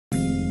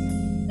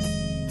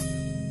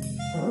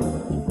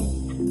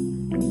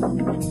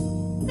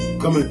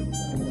Come in.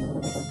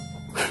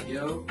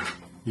 Yo.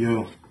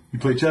 Yo. You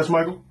play chess,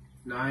 Michael?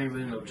 No, I ain't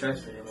really no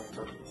chess fan.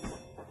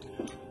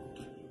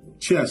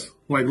 Chess,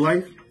 like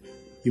life,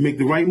 you make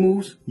the right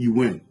moves, you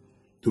win.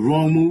 The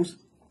wrong moves,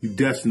 you're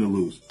destined to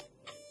lose.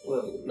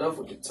 Look, enough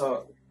with the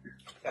talk.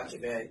 Got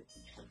your bag.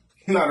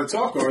 You're not a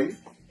talker, are you?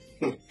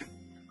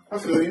 I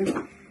feel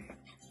you.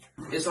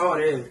 It's all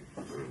there.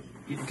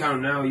 You can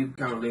count now, you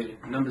can count later.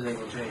 Numbers ain't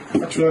gonna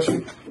change. I trust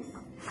you.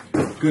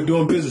 Good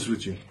doing business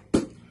with you.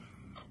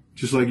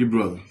 Just like your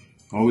brother.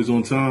 Always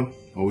on time,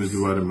 always the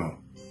right amount.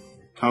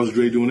 How's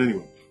Dre doing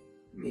anyway?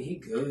 I mean, he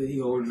good. He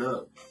holding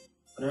up.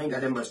 But I ain't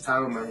got that much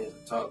time on my hands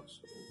to talk,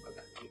 so I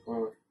gotta keep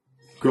going.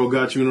 Girl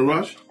got you in a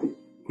rush?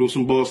 Grow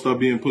some balls, stop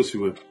being pussy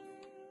with.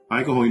 I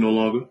ain't gonna hold you no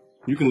longer.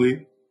 You can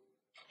leave.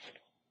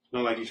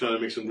 Not like you trying to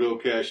make some real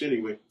cash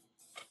anyway.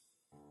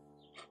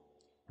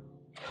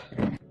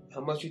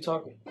 How much you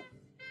talking?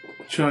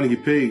 Trying to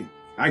get paid.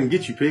 I can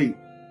get you paid.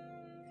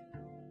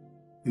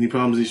 Any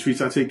problems in these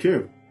streets, I take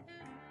care of.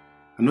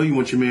 I know you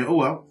want your man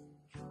O out.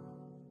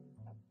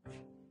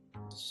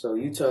 So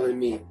you telling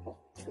me,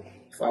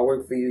 if I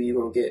work for you, you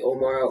gonna get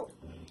Omar out?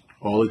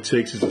 All it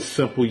takes is a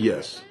simple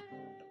yes.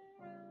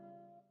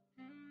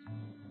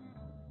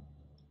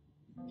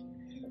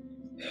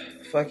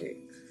 Fuck it.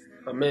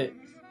 I'm in.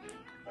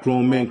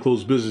 Grown men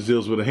close business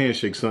deals with a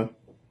handshake, son.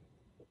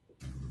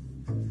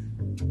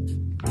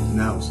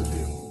 Now it's a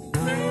deal.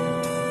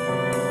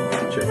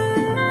 Check.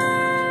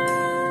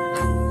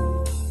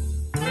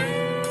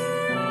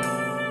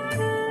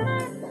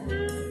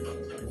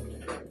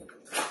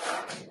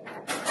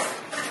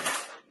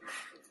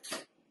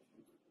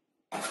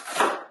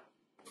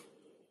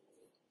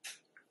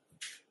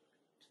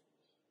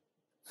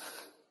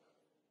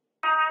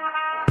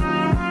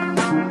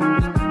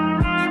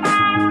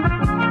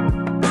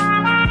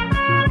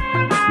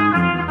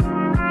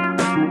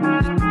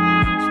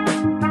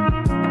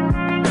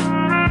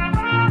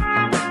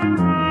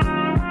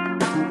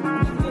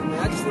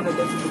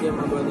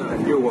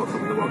 You're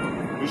welcome, you're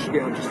welcome. You should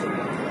get home just a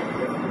minute.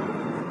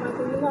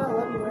 Michael, you know I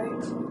love you,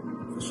 right?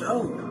 For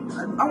sure.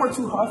 I work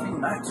too hard for you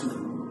not to.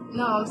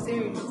 No, I'm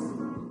serious.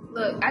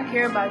 Look, I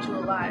care about you a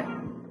lot.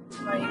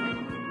 Like,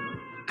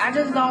 I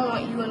just don't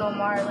want you and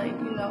Omar, like,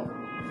 you know,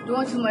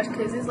 doing too much,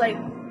 because it's like,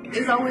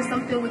 it's always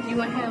something with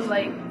you and him,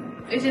 like,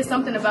 it's just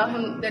something about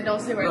him that don't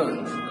sit right with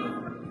me.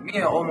 Me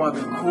and Omar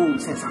been cool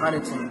since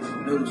Huntington,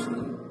 middle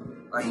school.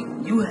 Like,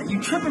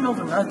 you tripping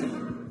over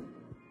nothing.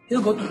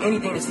 He'll go through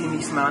anything to see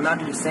me smile, and I'll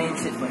do the same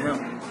shit for him.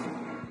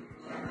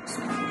 So,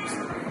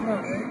 come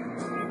on, man.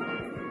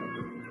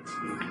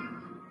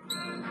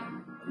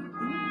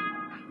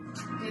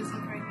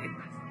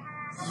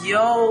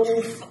 Yo,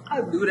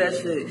 I do that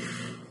shit.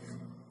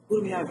 Who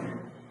do we have?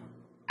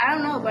 I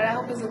don't know, but I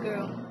hope it's a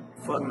girl.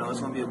 Fuck no, it's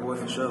gonna be a boy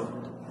for sure.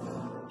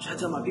 Should I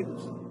tell my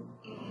people?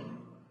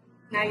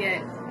 Not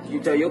yet. You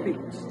tell your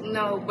people?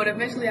 No, but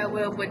eventually I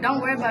will. But don't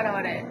worry about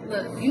all that.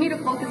 Look, you need to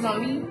focus on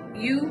me,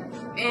 you,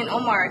 and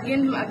Omar,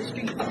 getting him out the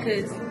street,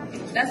 because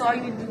that's all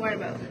you need to be worried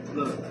about.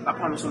 Look, I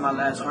promise on my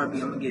last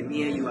heartbeat, I'm gonna get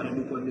me and you out of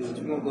Newport News.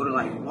 We're gonna go to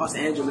like Los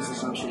Angeles or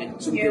some shit,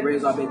 so we can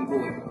raise our baby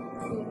boy.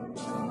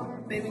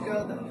 Cool. Baby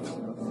girl, though.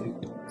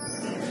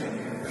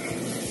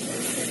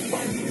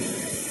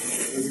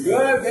 What's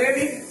good,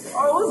 baby?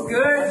 Oh, what's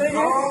good, nigga?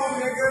 Oh,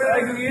 nigga.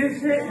 Like, you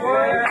shit,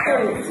 boy.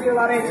 You see a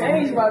lot ain't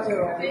changed about you.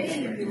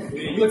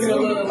 You looking a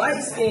little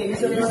light skinned. You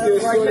still Still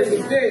short as a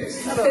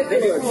bitch. Shut up,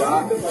 nigga.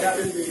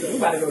 We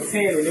about to go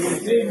 10 with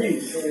niggas.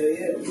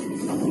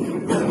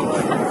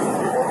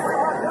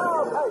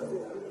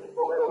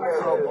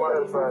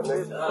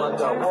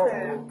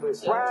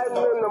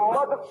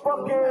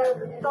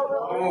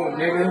 Oh,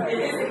 nigga.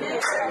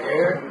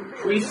 Yeah.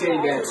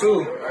 Appreciate that too.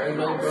 I ain't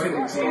no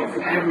good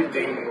for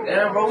everything.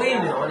 Damn, bro, we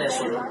ain't been on that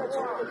shit.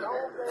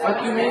 Fuck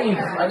you mean?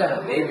 I got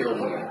a baby on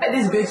me. Hey,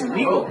 this bitch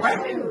legal, right,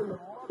 nigga?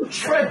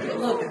 Tripping.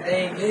 Look, the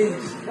thing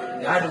is,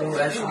 I the one who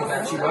actually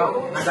got you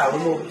out. I got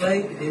one more play,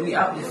 and then we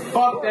out this.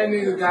 Fuck that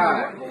nigga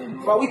guy.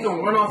 Bro, we can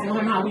run off on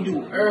him how we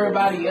do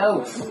everybody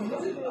else.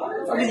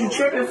 What is you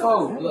tripping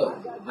for?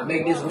 Look, I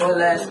make this one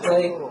last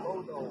play.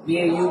 Me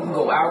and you can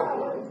go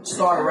out,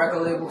 start a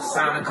record label,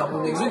 sign a couple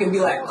niggas. We can be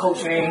like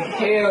Coach Man,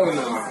 hell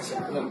no.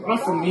 Look, I'm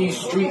from these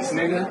streets,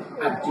 nigga.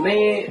 I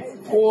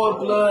bled, poured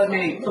blood,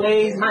 made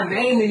plays. My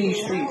name in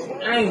these streets.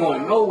 I ain't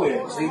going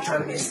nowhere. So you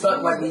trying to get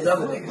stuck like these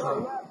other niggas,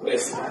 huh?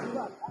 Listen,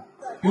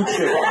 you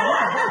tripping.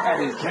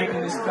 I just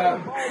drinking this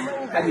cup.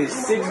 I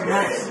just 6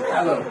 months.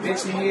 Got a little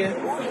bitch in here.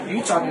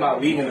 You talking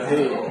about leaving the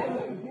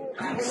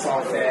hood.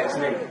 Soft ass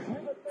nigga.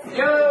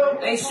 Yo,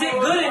 ain't shit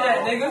good in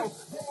that, nigga.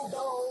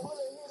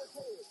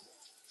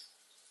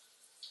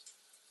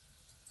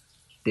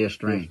 They're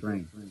strange.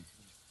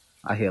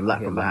 I hear a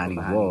lot from behind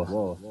these walls.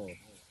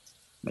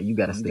 Man, you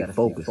gotta stay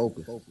focused, or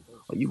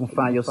you gonna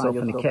find yourself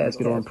in the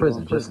casket or in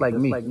prison, just like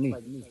me.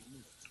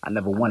 I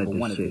never wanted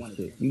this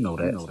shit. You know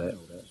that.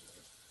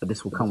 But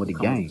this will come with the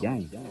game.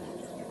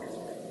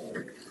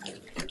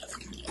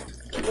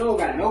 You don't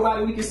got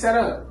nobody we can set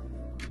up.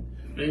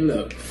 Hey,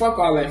 look, fuck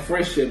all that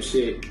friendship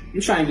shit.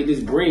 I'm trying to get this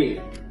bread.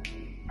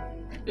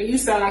 Nigga, you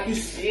sound like you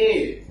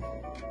scared.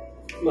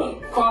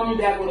 Look, call me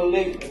back with a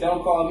lick, but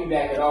don't call me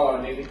back at all,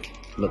 nigga.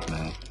 Look,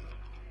 man,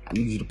 I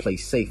need you to play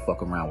safe,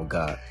 fuck around with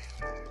God.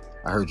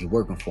 I heard you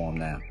working for him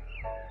now.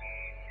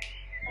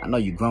 I know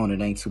you grown,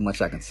 it ain't too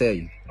much I can tell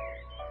you.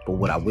 But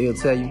what I will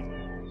tell you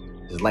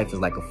is life is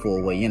like a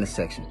four-way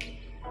intersection.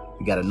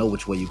 You gotta know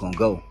which way you gonna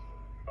go.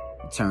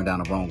 You turn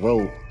down the wrong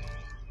road,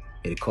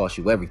 it'll cost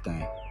you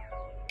everything.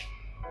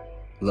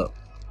 Look,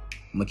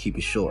 I'm gonna keep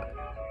it short.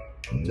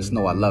 Just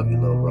know I love you,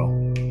 little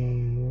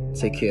bro.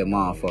 Take care of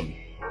Mom for me.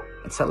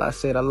 And tell her I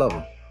said I love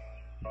her.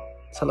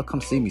 Tell her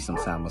come see me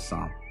sometime or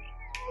something.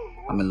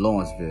 I'm in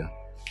Lawrenceville.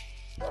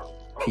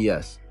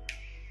 P.S.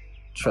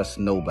 Trust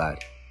nobody.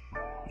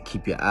 And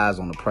keep your eyes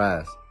on the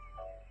prize.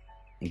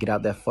 And get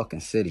out that fucking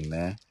city,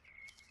 man.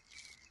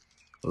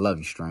 Love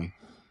you, String.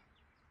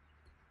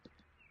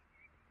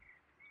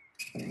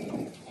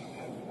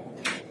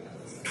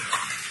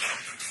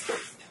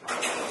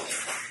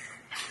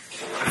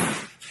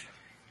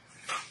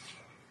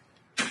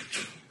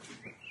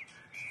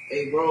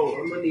 Hey, bro,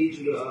 I'm gonna need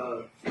you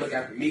to look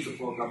after Mika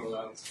for a couple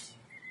hours.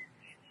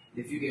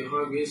 If you get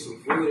hungry, there's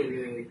some food in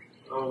there.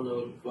 I don't know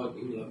what the fuck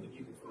you know, but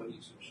you can find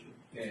you some shit.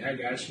 Hey, I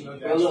got you.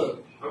 But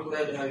look, I'm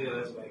glad to have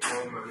your ass back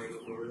home, my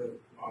nigga, for real.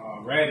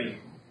 Already.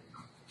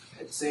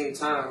 At the same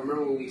time,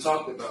 remember what we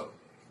talked about?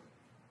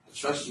 I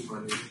trust you, my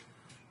nigga.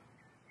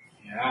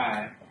 Yeah,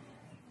 alright.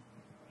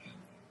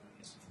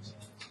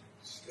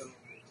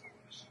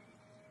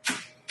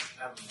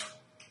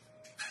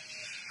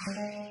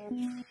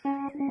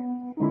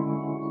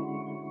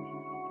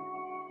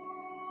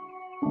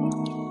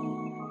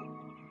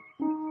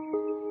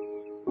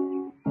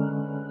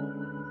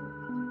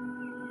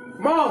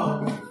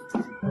 Mom!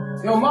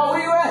 Yo, Mom,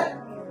 where you at?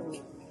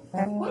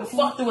 What the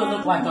fuck do it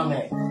look like I'm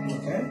at?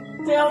 Okay.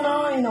 Hell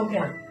no, I ain't no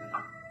game.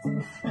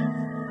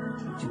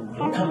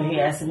 You coming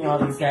here asking me all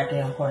these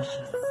goddamn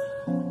questions.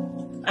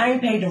 I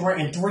ain't paid the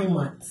rent in 3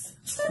 months.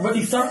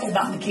 Really Circle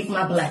about to kick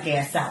my black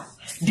ass out.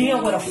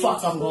 Then where the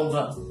fuck I'm gonna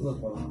go?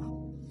 Look,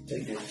 Mom,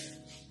 take this.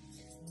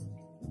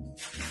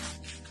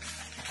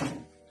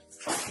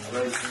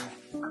 Ready?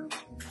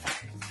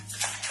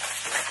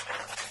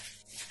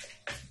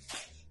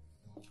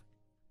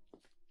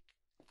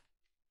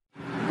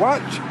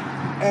 Watch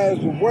as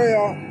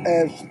well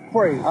as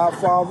pray, our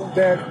Father,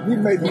 that we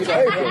may be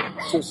able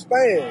to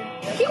stand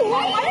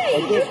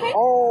against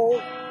all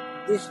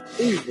this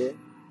evil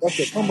that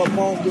shall come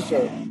upon this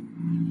earth.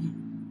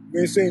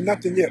 We ain't saying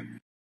nothing yet.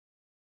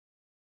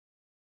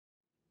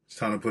 It's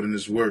time to put in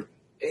this work.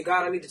 Hey,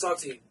 God, I need to talk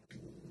to you.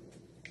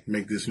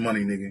 Make this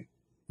money, nigga.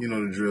 You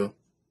know the drill.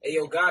 Hey,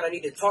 yo, God, I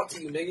need to talk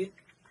to you, nigga.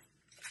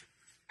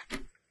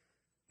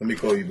 Let me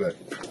call you back.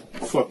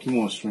 Fuck you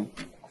want, String?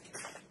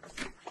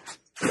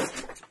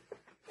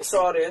 It's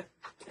all there.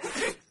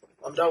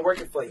 I'm done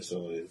working for you. That's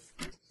all it is.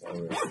 All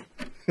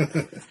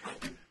right.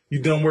 You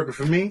done working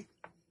for me?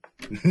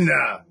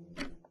 Nah.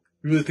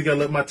 You really think I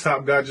let my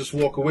top guy just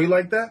walk away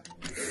like that?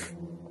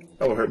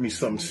 That would hurt me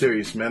something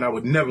serious, man. I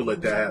would never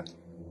let that happen.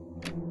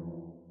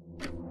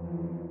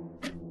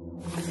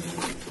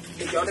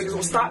 Think y'all niggas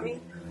gonna stop me?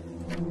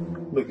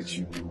 Look at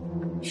you.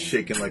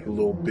 Shaking like a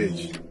little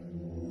bitch.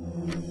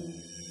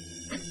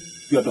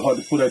 You got the heart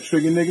to pull that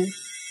trigger, nigga?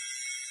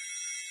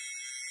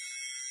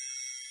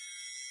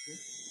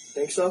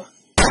 Think so?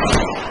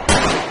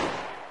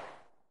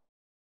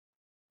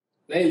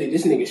 Lately,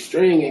 this nigga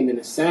String ain't been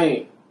the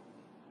same.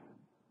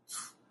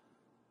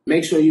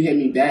 Make sure you hit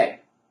me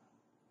back.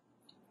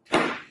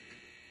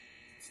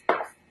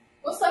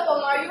 What's up,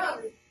 Omar? You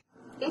hungry?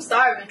 I'm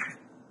starving.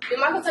 Did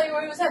Michael tell you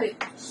where he was headed?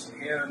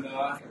 Hell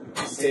no.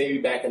 He said he'll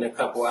be back in a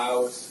couple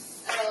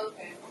hours. Oh,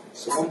 okay.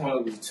 So I'm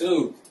hungry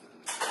too.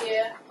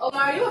 Yeah.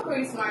 Omar, you're a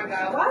pretty smart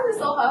guy. Why is it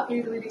so hard for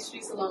you to leave these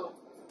streets alone?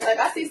 Like,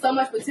 I see so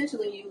much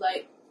potential in you.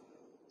 Like,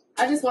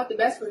 I just want the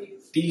best for you.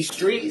 These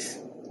streets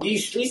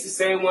the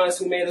same ones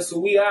who made us who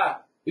we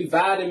are. We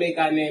vowed to make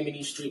our name in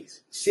these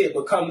streets. Shit,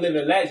 become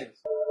living legends.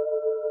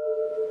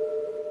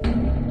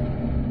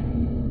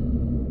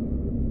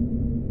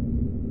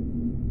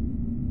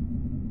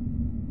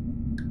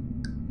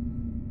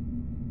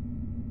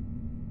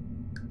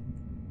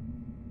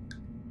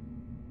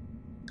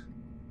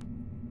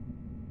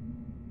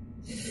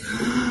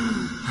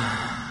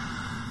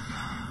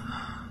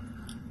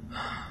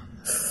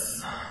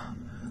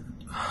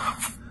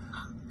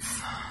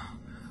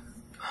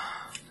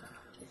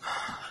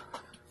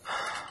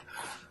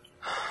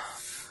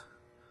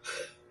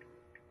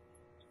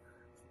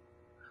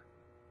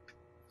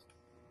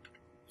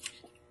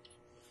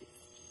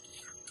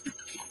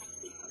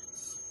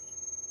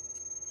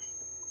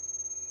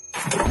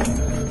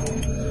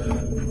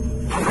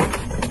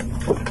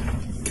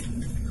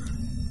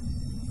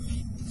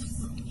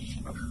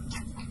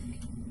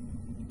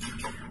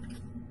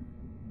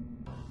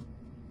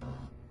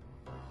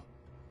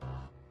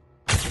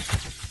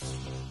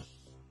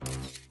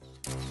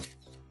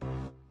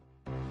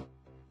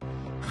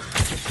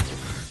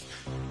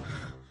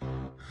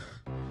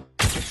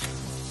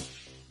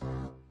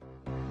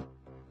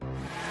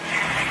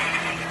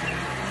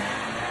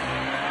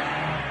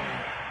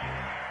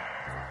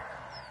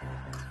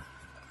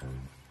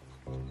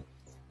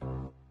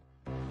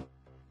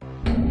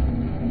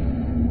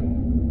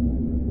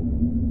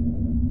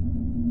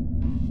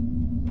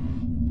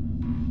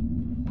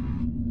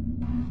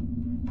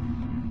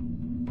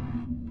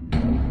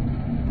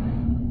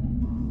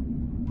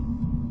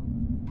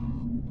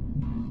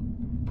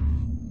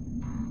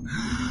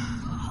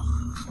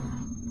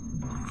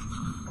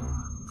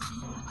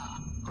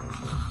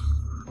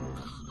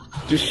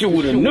 This shit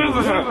would've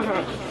never happened.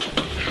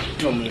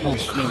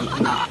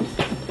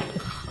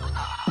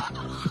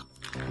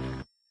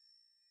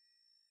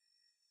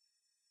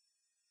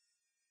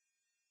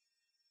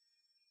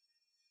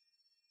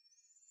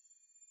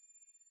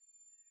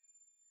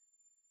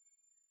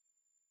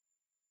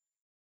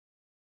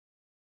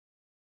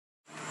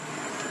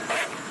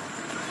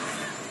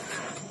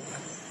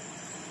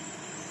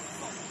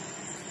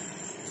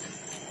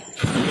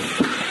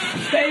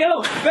 Hey,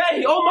 yo,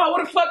 Bay, oh my,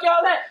 where the fuck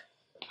y'all at?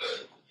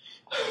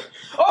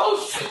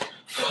 Oh, shit.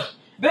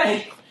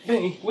 Bay,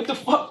 what the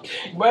fuck?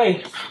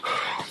 Bay.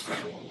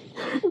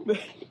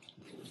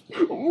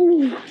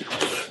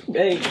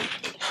 Bay.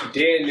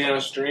 Dead now,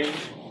 Stream.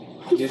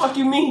 What the fuck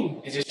you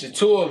mean? It's just the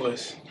two of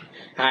us.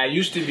 How it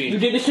used to be. You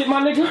did this shit,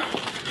 my nigga?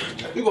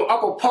 You gonna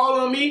Uncle Paul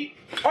on me?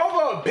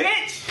 Over a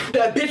bitch?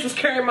 That bitch was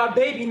carrying my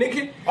baby,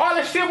 nigga. All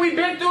the shit we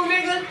been through,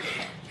 nigga?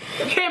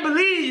 I can't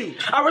believe you.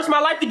 I risked my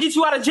life to get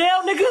you out of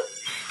jail, nigga.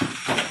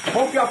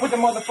 Hope y'all put the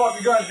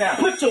motherfucking guns down.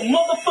 Put your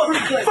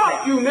motherfucking gun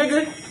Fuck down. you,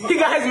 nigga. He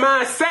got his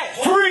mind set.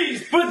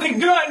 Freeze! Put the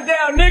gun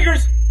down,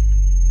 niggers!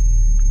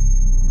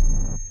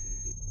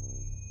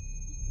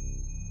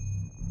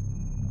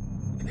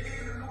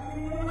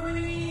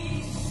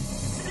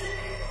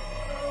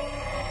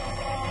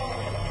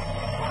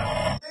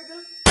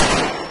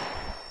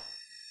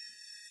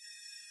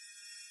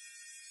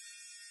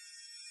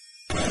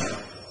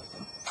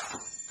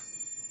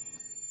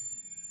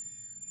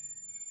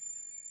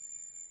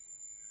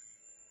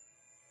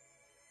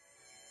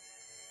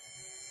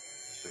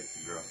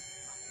 Girl.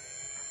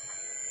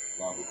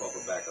 Long hook up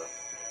her back up.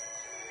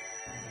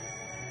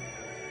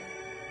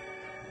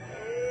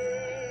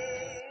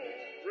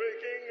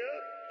 Breaking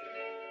up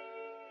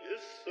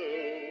is so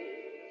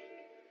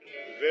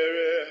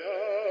very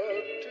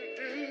hard to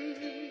do.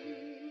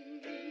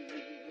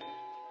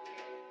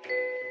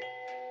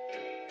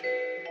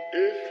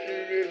 If you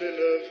really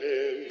love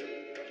him,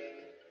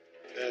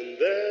 and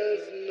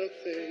there's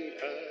nothing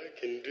I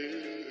can do.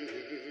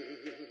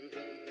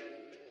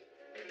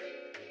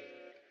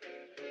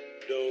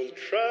 Don't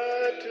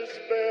try to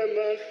spare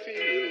my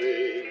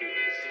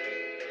feelings.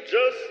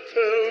 Just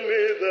tell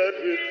me that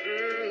we're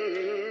through.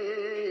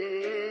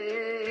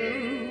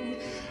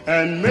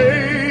 And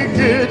make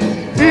it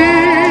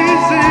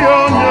easy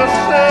on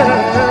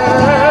yourself.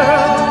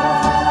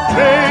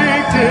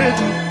 Make it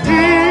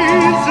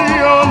easy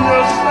on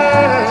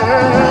yourself.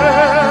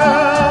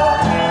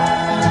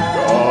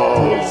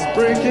 'Cause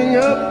breaking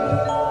up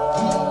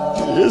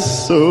is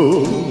so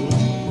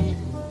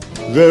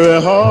very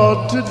hard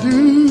to do.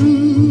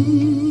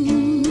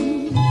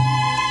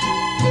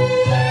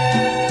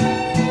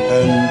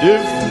 And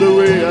if the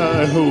way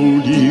I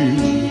hold you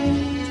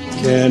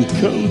can't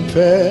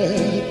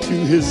compare to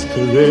his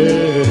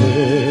caress,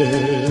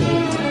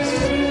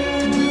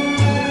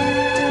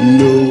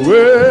 no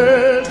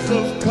words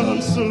of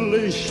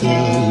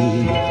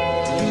consolation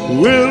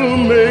will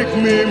make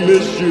me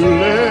miss you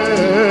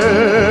less,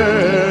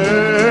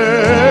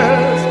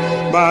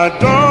 my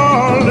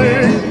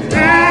darling.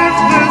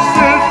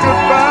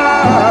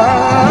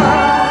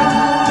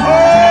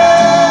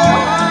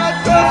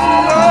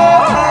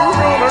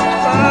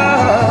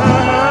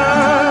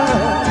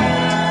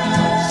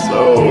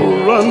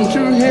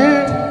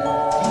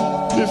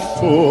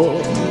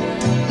 Before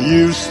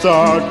you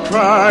start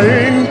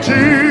crying too,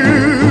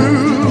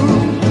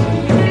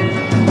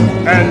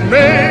 and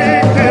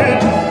make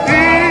it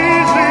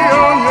easy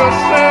on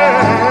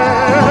yourself.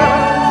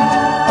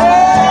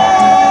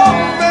 Oh,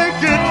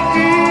 make it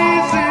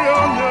easy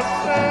on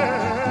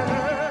yourself.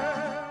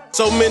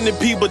 So many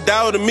people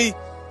doubted me.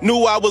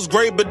 Knew I was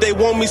great, but they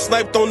want me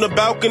sniped on the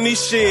balcony.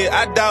 Shit,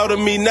 I doubted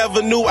me.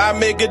 Never knew I'd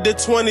make it to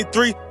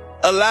 23.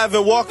 Alive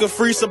and walking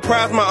free,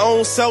 surprised my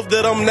own self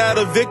that I'm not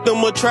a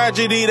victim of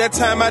tragedy. That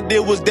time I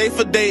did was day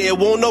for day, it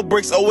won't no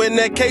breaks. Oh, in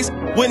that case,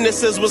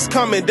 witnesses was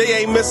coming, they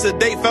ain't miss a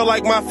date. Felt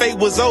like my fate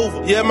was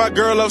over. Yeah, my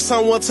girl of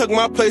someone took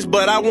my place,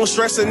 but I won't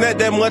stressing that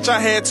much. I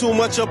had too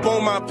much up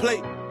on my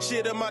plate.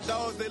 Shit, and my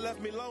dogs, they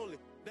left me lonely.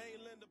 They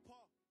ain't lend a part.